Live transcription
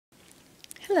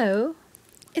Hello,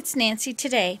 it's Nancy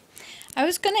today. I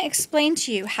was going to explain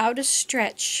to you how to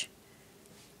stretch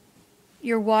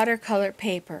your watercolor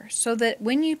paper so that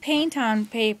when you paint on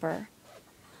paper,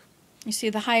 you see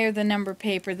the higher the number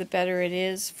paper, the better it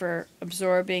is for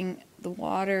absorbing the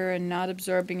water and not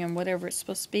absorbing and whatever it's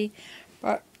supposed to be.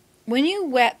 But when you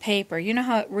wet paper, you know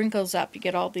how it wrinkles up, you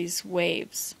get all these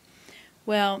waves.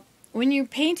 Well, when you're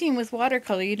painting with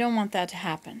watercolor, you don't want that to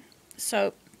happen.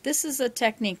 So this is a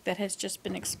technique that has just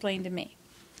been explained to me.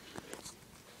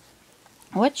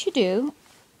 What you do,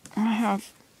 I'll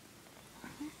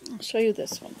show you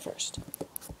this one first.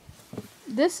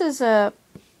 This is a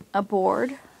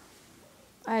board.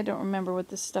 I don't remember what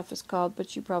this stuff is called,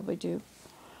 but you probably do.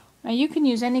 Now you can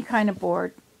use any kind of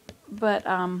board, but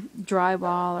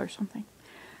drywall or something.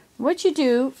 What you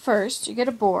do first, you get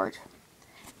a board,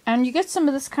 and you get some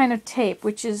of this kind of tape,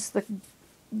 which is the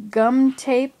gum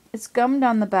tape. It's gummed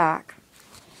on the back,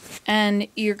 and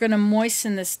you're going to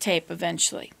moisten this tape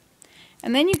eventually.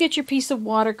 And then you get your piece of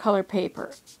watercolor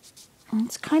paper.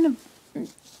 It's kind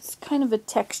of a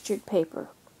textured paper.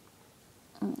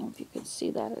 I don't know if you can see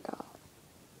that at all.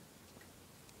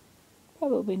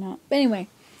 Probably not. But anyway,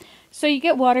 so you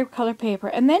get watercolor paper,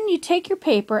 and then you take your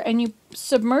paper and you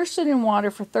submerge it in water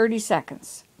for 30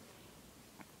 seconds.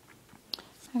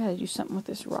 I gotta do something with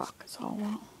this rock. It's all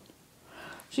wrong.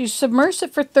 So you submerge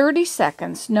it for 30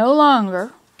 seconds, no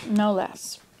longer, no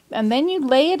less. And then you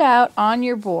lay it out on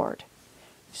your board.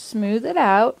 Smooth it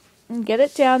out and get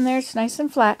it down there. It's nice and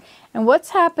flat. And what's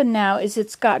happened now is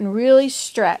it's gotten really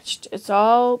stretched. It's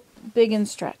all big and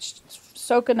stretched. It's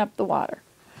soaking up the water.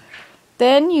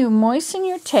 Then you moisten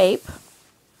your tape.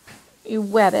 You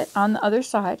wet it on the other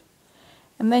side.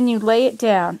 And then you lay it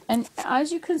down. And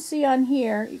as you can see on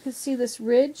here, you can see this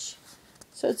ridge.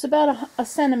 So it's about a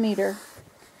centimeter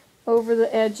over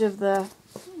the edge of the,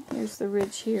 here's the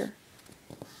ridge here.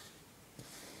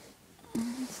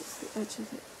 This is the edge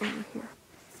of it over here.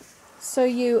 So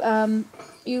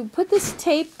you put this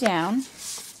tape down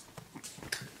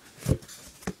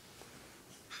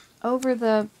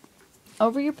over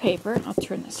your paper. I'll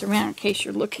turn this around in case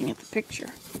you're looking at the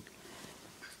picture.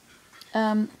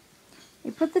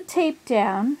 You put the tape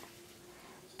down,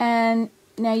 and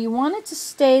now you want it to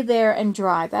stay there and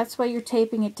dry. That's why you're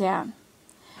taping it down.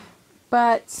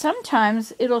 But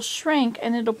sometimes it'll shrink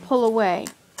and it'll pull away.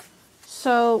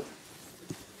 So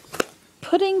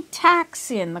putting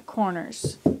tacks in the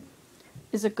corners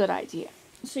is a good idea.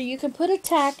 So you can put a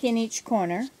tack in each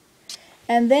corner,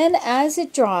 and then as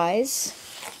it dries,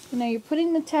 you're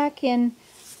putting the tack in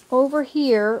over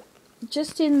here,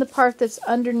 just in the part that's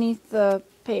underneath the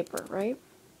paper, right?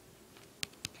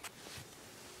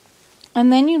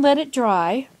 And then you let it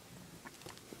dry,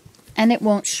 and it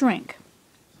won't shrink.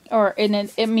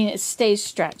 It stays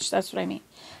stretched. That's what I mean.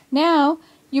 Now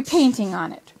you're painting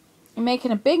on it. You're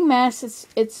making a big mess.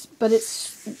 It's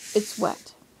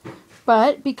wet.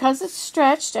 But because it's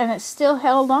stretched and it's still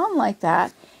held on like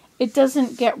that, it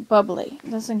doesn't get bubbly.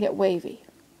 It doesn't get wavy.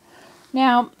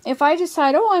 Now, if I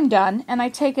decide, oh, I'm done, and I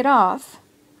take it off,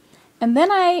 and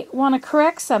then I want to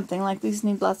correct something, like these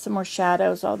need lots of more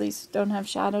shadows. All these don't have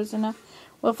shadows enough.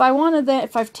 Well,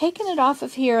 if I've taken it off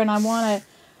of here and I want to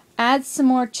add some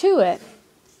more to it,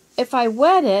 if I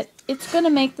wet it, it's going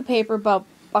to make the paper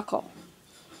buckle.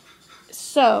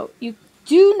 So you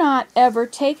do not ever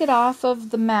take it off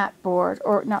of the mat board,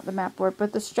 or not the mat board,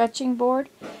 but the stretching board.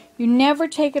 You never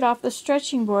take it off the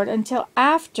stretching board until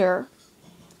after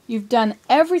you've done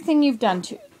everything you've done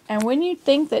to it. And when you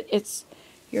think that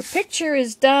your picture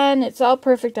is done, it's all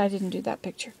perfect. I didn't do that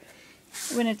picture.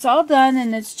 When it's all done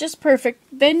and it's just perfect,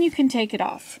 then you can take it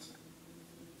off.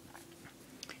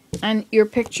 And your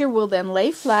picture will then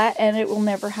lay flat, and it will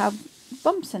never have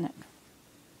bumps in it.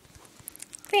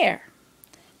 There.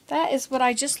 That is what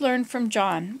I just learned from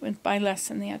John with my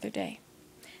lesson the other day.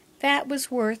 That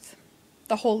was worth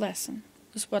the whole lesson,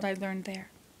 was what I learned there.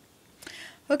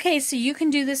 Okay, so you can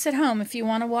do this at home if you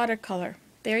want a watercolor.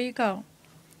 There you go.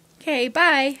 Okay,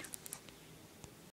 bye.